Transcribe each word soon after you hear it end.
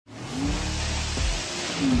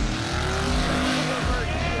Hey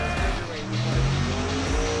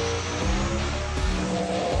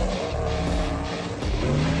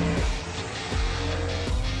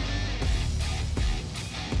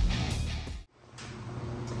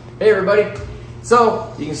everybody,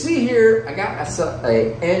 so you can see here I got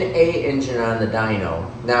a NA engine on the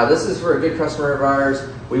dyno. Now this is for a good customer of ours.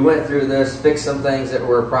 We went through this, fixed some things that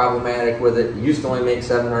were problematic with it. It used to only make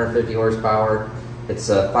 750 horsepower. It's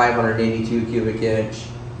a 582 cubic inch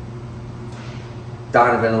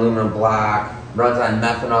Donovan aluminum block, runs on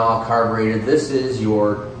methanol, carbureted. This is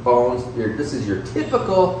your this is your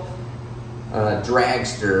typical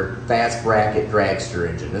dragster, fast bracket dragster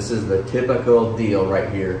engine. This is the typical deal right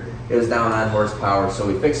here. It was down on horsepower, so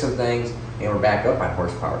we fixed some things and we're back up on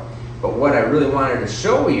horsepower. But what I really wanted to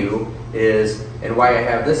show you is, and why I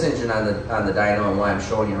have this engine on the dyno and why I'm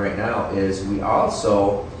showing you right now, is we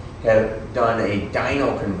also have done a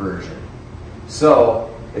dyno conversion. So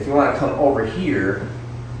if you want to come over here,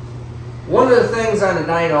 one of the things on the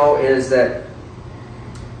dyno is that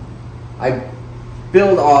I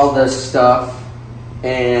build all this stuff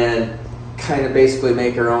and kind of basically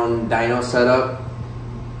make our own dyno setup.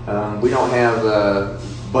 We don't have a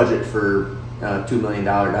budget for $2 million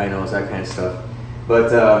dynos, that kind of stuff.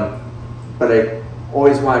 But I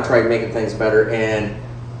always want to try making things better. And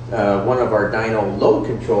one of our dyno load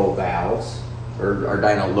control valves, or our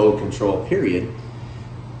dyno load control period,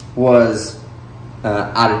 was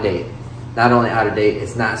out of date. Not only out of date,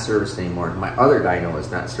 it's not serviced anymore. My other dyno is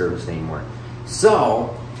not serviced anymore.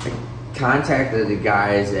 So I contacted the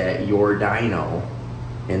guys at Your Dyno,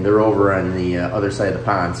 and they're over on the other side of the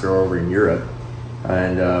pond. So they're over in Europe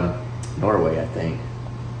and Norway, I think.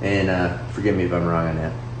 And forgive me if I'm wrong on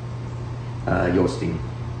that.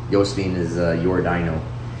 Jostin is Your Dyno.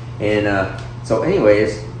 And so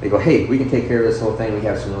anyways, they go, hey, we can take care of this whole thing. We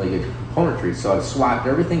have some really good componentry. So I've swapped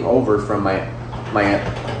everything over from my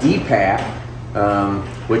D-Pack,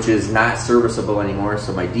 which is not serviceable anymore.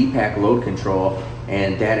 So my D-Pack load control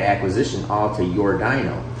and data acquisition all to Your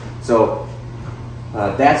Dyno. So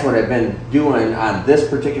that's what I've been doing on this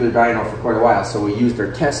particular dyno for quite a while. So we used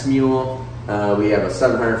our test mule. We have a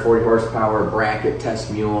 740 horsepower bracket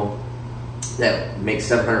test mule that makes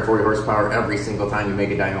 740 horsepower every single time you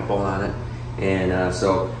make a dyno pull on it. And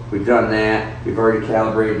so we've done that. We've already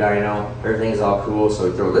calibrated dyno. Everything's all cool. So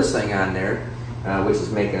we throw this thing on there, which is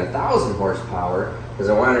making 1,000 horsepower, because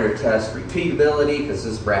I wanted to test repeatability, because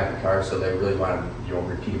this is a bracket car, so they really wanted,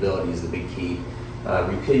 repeatability is the big key.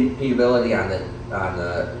 Repeatability on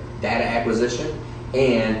the data acquisition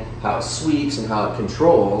and how it sweeps and how it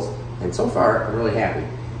controls. And so far, I'm really happy.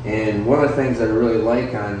 And one of the things that I really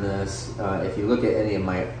like on this, if you look at any of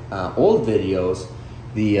my old videos,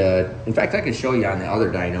 in fact, I could show you on the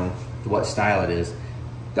other dyno what style it is.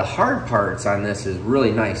 The hard parts on this is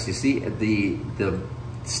really nice. You see, the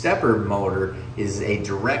stepper motor is a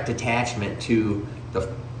direct attachment to the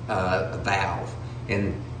valve,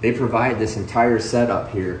 and they provide this entire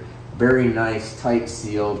setup here. Very nice, tight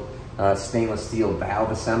sealed stainless steel valve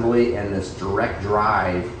assembly and this direct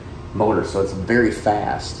drive motor, so it's very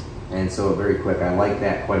fast and so very quick. I like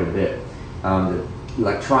that quite a bit. The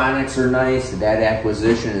electronics are nice. The data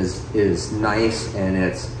acquisition is nice, and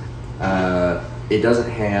it doesn't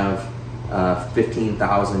have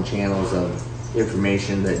 15,000 channels of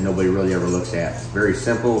information that nobody really ever looks at. It's very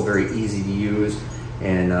simple, very easy to use,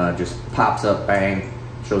 and just pops up, bang,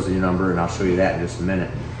 shows you the number, and I'll show you that in just a minute.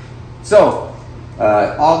 So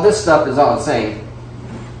all this stuff is all the same.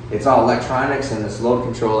 It's all electronics and this load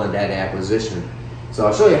control and data acquisition. So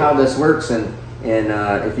I'll show you how this works, and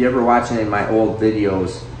if you ever watch any of my old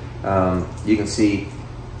videos, you can see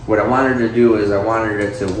what I wanted to do is I wanted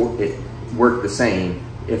it to work the same,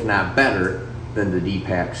 if not better, than the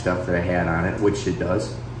D-Pack stuff that I had on it, which it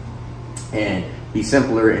does, and be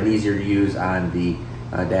simpler and easier to use on the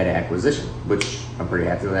data acquisition, which I'm pretty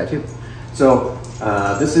happy with that too. So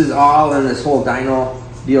this is all in this whole dyno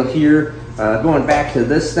deal here. Going back to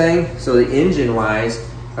this thing, so the engine wise,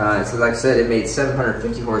 so like I said, it made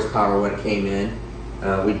 750 horsepower when it came in.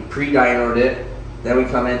 We pre-dynoed it, then we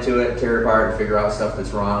come into it, tear it apart, and figure out stuff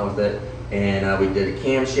that's wrong with it. And we did a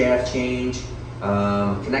camshaft change,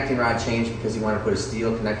 connecting rod change, because you want to put a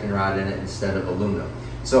steel connecting rod in it instead of aluminum.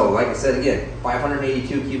 So like I said again,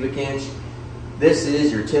 582 cubic inch. This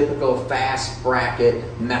is your typical fast bracket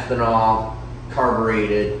methanol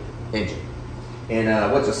carbureted engine.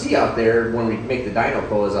 And what you'll see out there when we make the dyno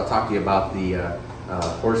pull is I'll talk to you about the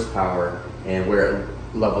horsepower and where it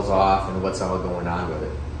levels off and what's all going on with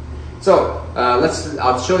it. So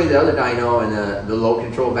I'll show you the other dyno and the load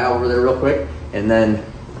control valve over there real quick, and then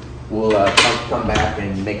we'll come back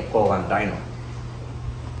and make a pull on dyno.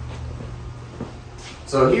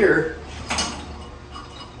 So here,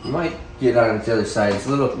 you might get on the other side. It's a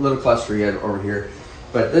little clustery over here,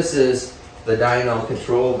 but this is the dyno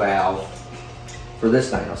control valve for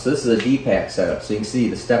this dyno. So this is a D-pack setup. So you can see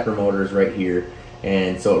the stepper motor is right here,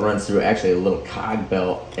 and so it runs through actually a little cog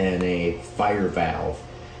belt and a fire valve.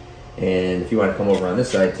 And if you want to come over on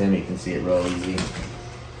this side, Tim, you can see it real easy.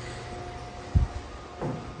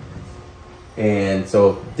 And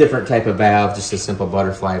so different type of valve, just a simple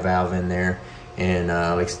butterfly valve in there. And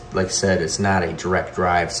like I said, it's not a direct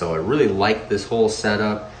drive, so I really like this whole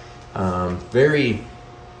setup. Very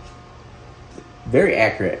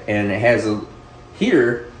accurate, and it has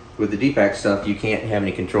here with the D-pack stuff, you can't have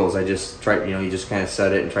any controls. I just try, you just kind of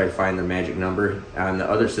set it and try to find the magic number. On the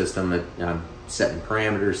other system, setting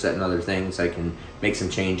parameters, setting other things, I can make some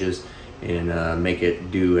changes and make it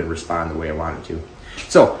do and respond the way I want it to.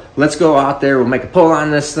 So let's go out there, we'll make a pull on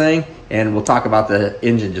this thing, and we'll talk about the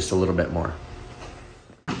engine just a little bit more.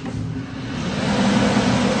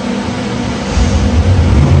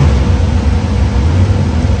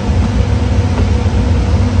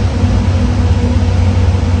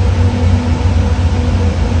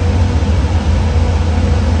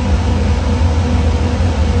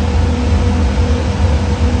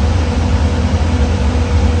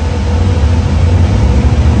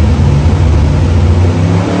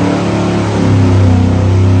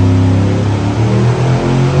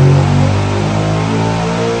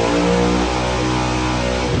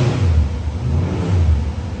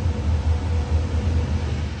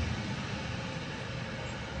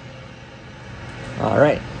 All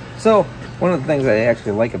right, so one of the things I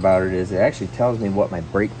actually like about it is it actually tells me what my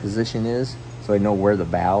brake position is, so I know where the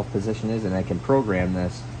valve position is, and I can program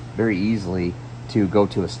this very easily to go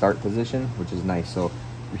to a start position, which is nice. So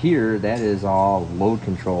here, that is all load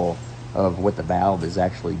control of what the valve is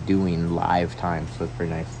actually doing live time, so it's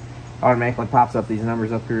pretty nice. Automatically pops up these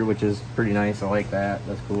numbers up here, which is pretty nice. I like that,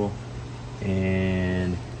 that's cool.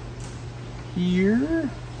 And here,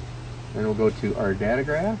 then we'll go to our data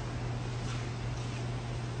graph.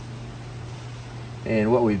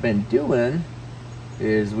 And what we've been doing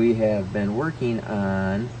is we have been working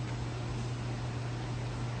on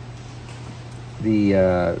the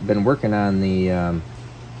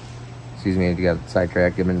excuse me, I got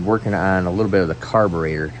sidetracked. I've been working on a little bit of the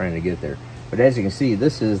carburetor, trying to get there. But as you can see,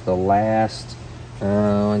 this is the last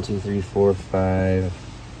 1, 2, 3, 4, 5, I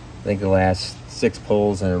think the last 6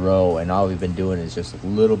 pulls in a row, and all we've been doing is just a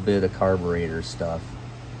little bit of carburetor stuff,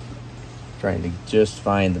 trying to just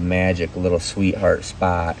find the magic little sweetheart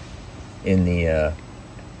spot in the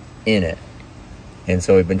in it. And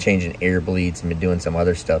so we've been changing air bleeds and been doing some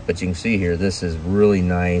other stuff, but you can see here, this is really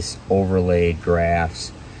nice overlaid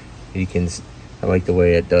graphs. You can, I like the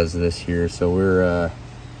way it does this here. So we're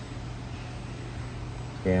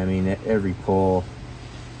yeah, I mean, every pull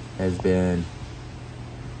has been,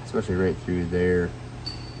 especially right through there,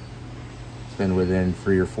 it's been within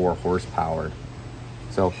 3 or 4 horsepower.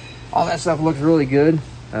 So all that stuff looks really good.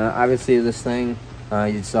 Obviously this thing,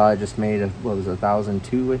 you saw I just made what was it,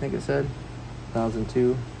 1,002, I think it said?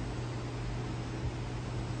 1,002?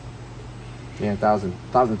 Yeah,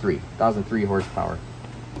 1,003 horsepower.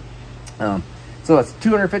 So it's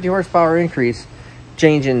 250 horsepower increase,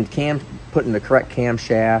 changing putting the correct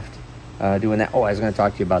camshaft, doing that. Oh, I was gonna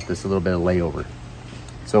talk to you about this, a little bit of layover.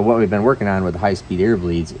 So what we've been working on with the high-speed air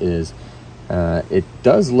bleeds is it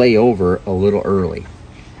does lay over a little early.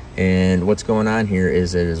 And what's going on here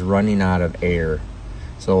is it is running out of air.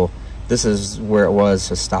 So this is where it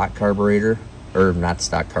was a stock carburetor, or not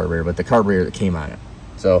stock carburetor, but the carburetor that came on it.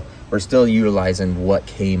 So we're still utilizing what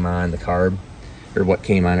came on the carb, or what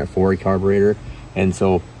came on it for a carburetor. And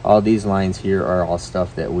so all these lines here are all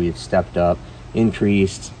stuff that we've stepped up,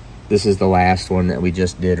 increased. This is the last one that we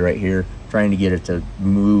just did right here, trying to get it to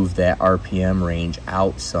move that RPM range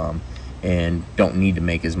out some, and don't need to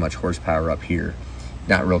make as much horsepower up here.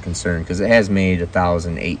 Not real concerned, because it has made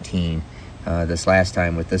 1,018 this last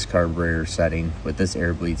time with this carburetor setting, with this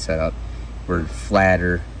air bleed setup. We're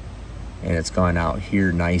flatter, and it's gone out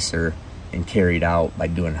here nicer and carried out by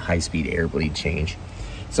doing a high-speed air bleed change.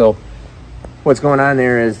 So what's going on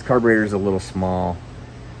there is the carburetor is a little small,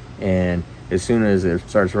 and as soon as it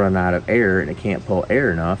starts running out of air and it can't pull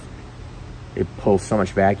air enough, it pulls so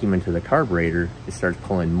much vacuum into the carburetor, it starts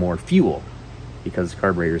pulling more fuel, because the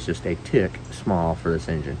carburetor is just a tick small for this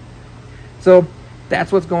engine. So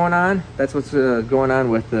that's what's going on. That's what's going on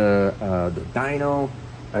with the dyno.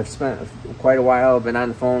 I've spent quite a while, been on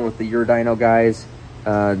the phone with the Your Dyno guys.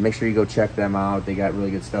 Make sure you go check them out. They got really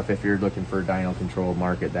good stuff if you're looking for a dyno control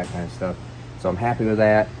market, that kind of stuff. So I'm happy with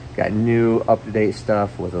that. Got new up-to-date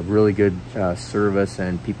stuff with a really good service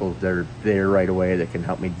and people that are there right away that can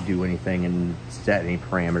help me do anything and set any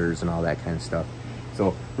parameters and all that kind of stuff.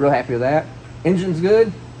 So real happy with that. Engine's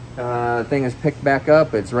good. Thing is picked back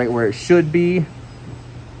up. It's right where it should be.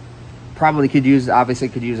 Probably could use, obviously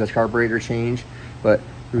could use a carburetor change, but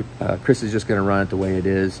Chris is just going to run it the way it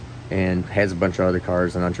is, and has a bunch of other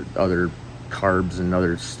cars and other carbs and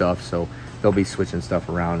other stuff, so they'll be switching stuff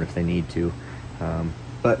around if they need to.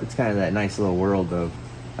 But it's kind of that nice little world of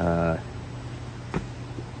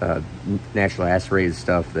naturally aspirated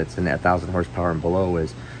stuff that's in that 1,000 horsepower and below.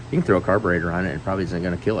 Is you can throw a carburetor on it and probably isn't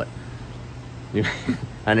going to kill it.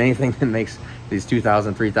 On anything that makes these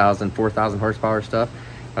 2,000, 3,000, 4,000 horsepower stuff,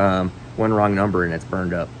 one wrong number and it's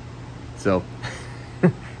burned up. So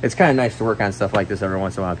it's kind of nice to work on stuff like this every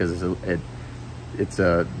once in a while, because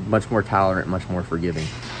it's much more tolerant, much more forgiving.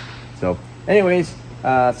 So anyways,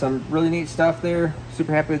 some really neat stuff there.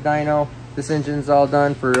 Super happy with Dyno. This engine's all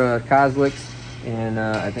done for Coslicks, and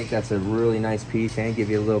I think that's a really nice piece, and give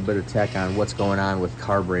you a little bit of tech on what's going on with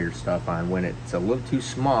carburetor stuff on when it's a little too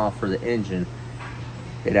small for the engine.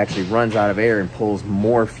 It actually runs out of air and pulls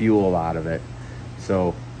more fuel out of it.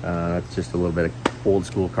 So that's just a little bit of old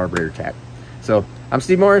school carburetor tech. So I'm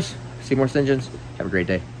Steve Morris, Steve Morris Engines. Have a great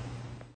day.